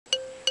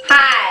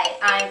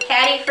I'm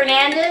Patty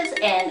Fernandez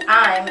and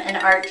I'm an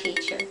art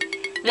teacher.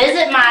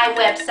 Visit my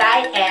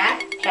website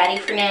at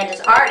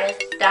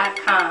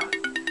pattyfernandezartist.com.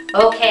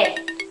 Okay,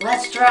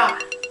 let's draw.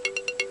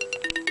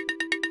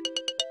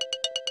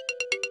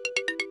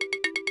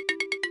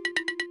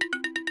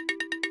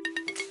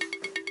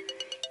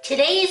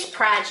 Today's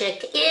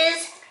project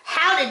is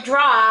how to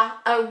draw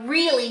a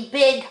really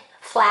big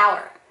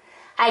flower.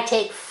 I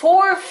take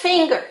 4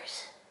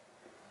 fingers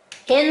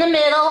in the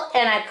middle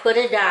and I put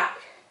a dot.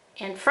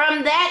 And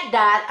from that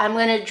dot, I'm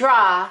going to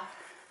draw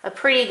a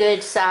pretty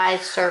good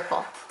sized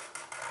circle.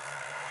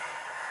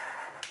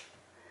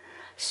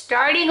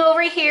 Starting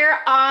over here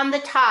on the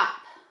top,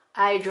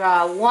 I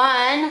draw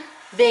 1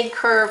 big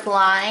curved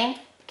line,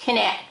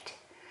 connect.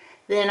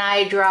 Then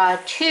I draw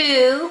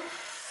 2,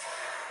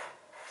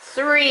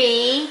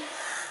 3,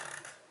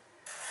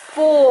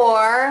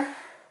 4,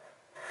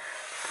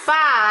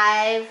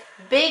 5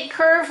 big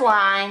curved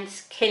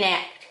lines,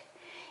 connect.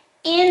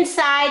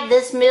 Inside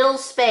this middle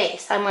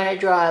space, I'm going to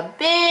draw a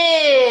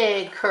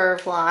big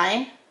curved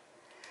line,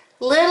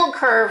 little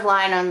curved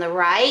line on the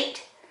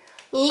right,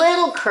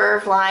 little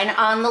curved line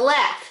on the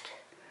left.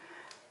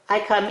 I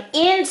come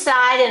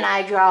inside and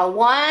I draw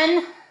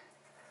 1,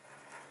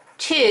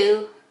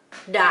 2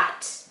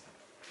 dots.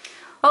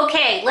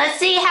 Okay, let's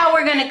see how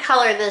we're going to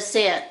color this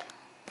in.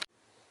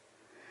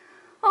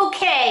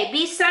 Okay,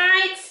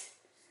 besides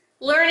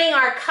learning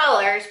our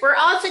colors, we're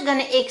also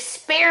going to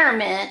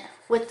experiment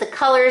with the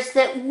colors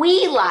that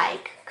we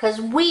like,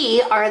 because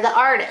we are the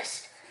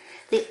artist.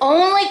 The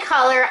only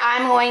color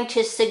I'm going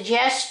to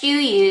suggest you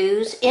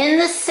use in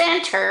the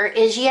center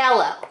is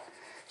yellow,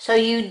 so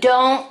you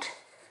don't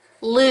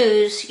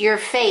lose your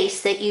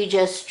face that you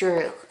just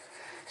drew.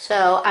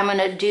 So I'm going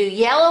to do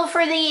yellow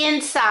for the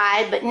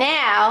inside, but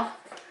now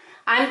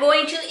I'm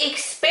going to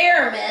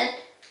experiment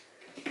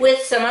with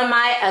some of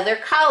my other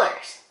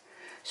colors.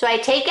 So I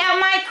take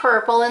out my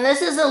purple, and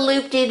this is a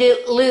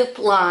loop-de-loop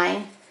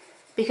line,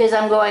 because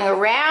I'm going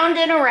around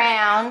and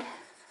around,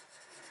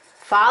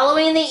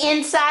 following the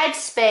inside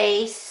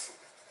space,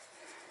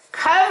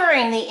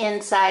 covering the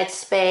inside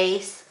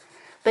space,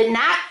 but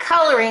not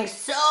coloring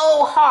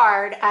so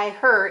hard I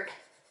hurt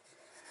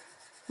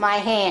my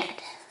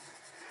hand.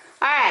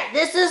 Alright,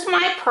 this is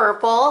my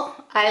purple.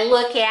 I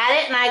look at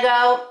it and I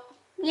go,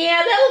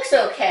 yeah, that looks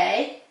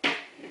okay.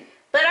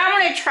 But I'm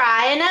going to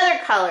try another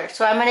color.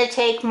 So I'm going to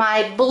take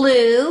my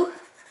blue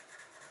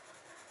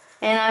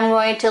and I'm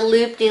going to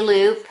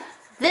loop-de-loop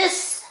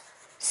this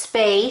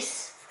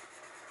space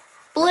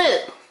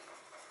blue.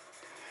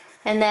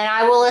 And then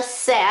I will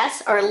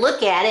assess or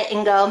look at it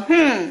and go,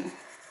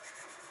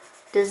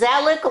 does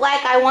that look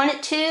like I want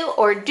it to,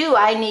 or do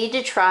I need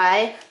to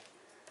try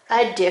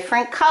a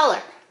different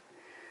color?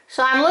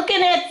 So I'm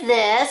looking at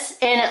this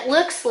and it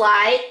looks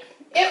like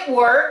it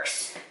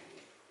works,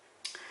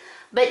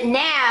 but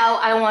now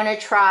I want to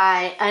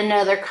try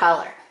another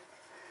color.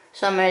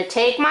 So I'm going to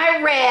take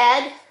my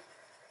red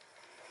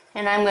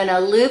and I'm going to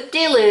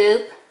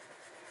loop-de-loop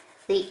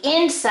the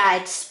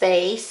inside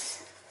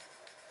space,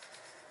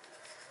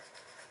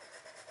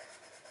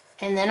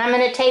 and then I'm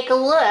going to take a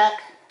look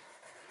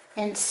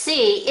and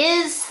see,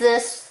 is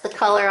this the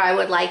color I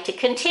would like to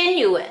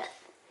continue with?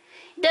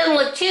 It doesn't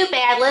look too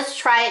bad. Let's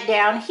try it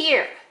down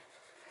here.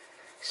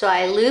 So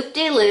I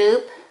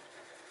loop-de-loop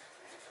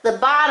the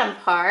bottom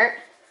part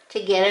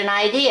to get an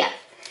idea.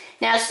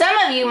 Now some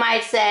of you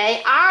might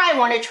say, I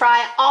want to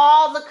try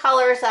all the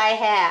colors I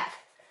have.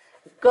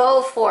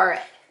 Go for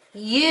it.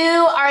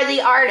 You are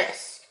the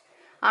artist.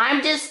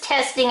 I'm just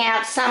testing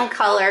out some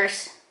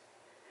colors.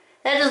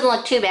 That doesn't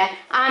look too bad.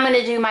 I'm going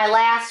to do my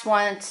last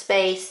one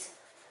space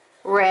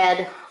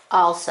red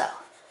also.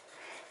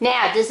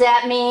 Now, does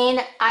that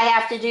mean I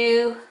have to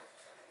do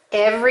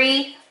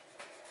every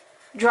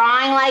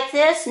drawing like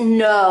this?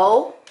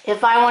 No.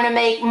 If I want to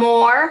make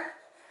more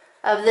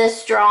of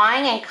this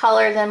drawing and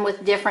color them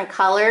with different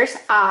colors,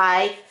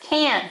 I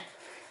can,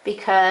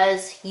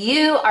 because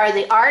you are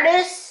the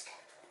artist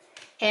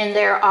and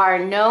there are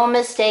no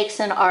mistakes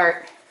in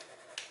art.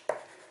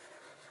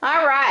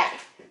 All right,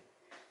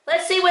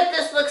 let's see what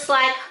this looks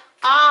like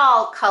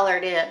all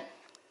colored in.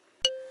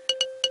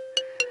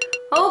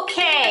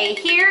 Okay,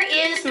 here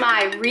is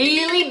my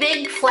really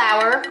big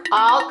flower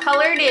all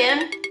colored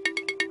in.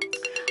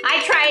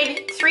 I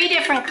tried 3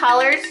 different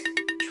colors.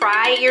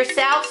 Try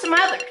yourself some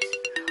others.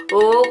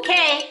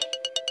 Okay,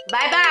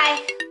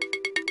 bye-bye.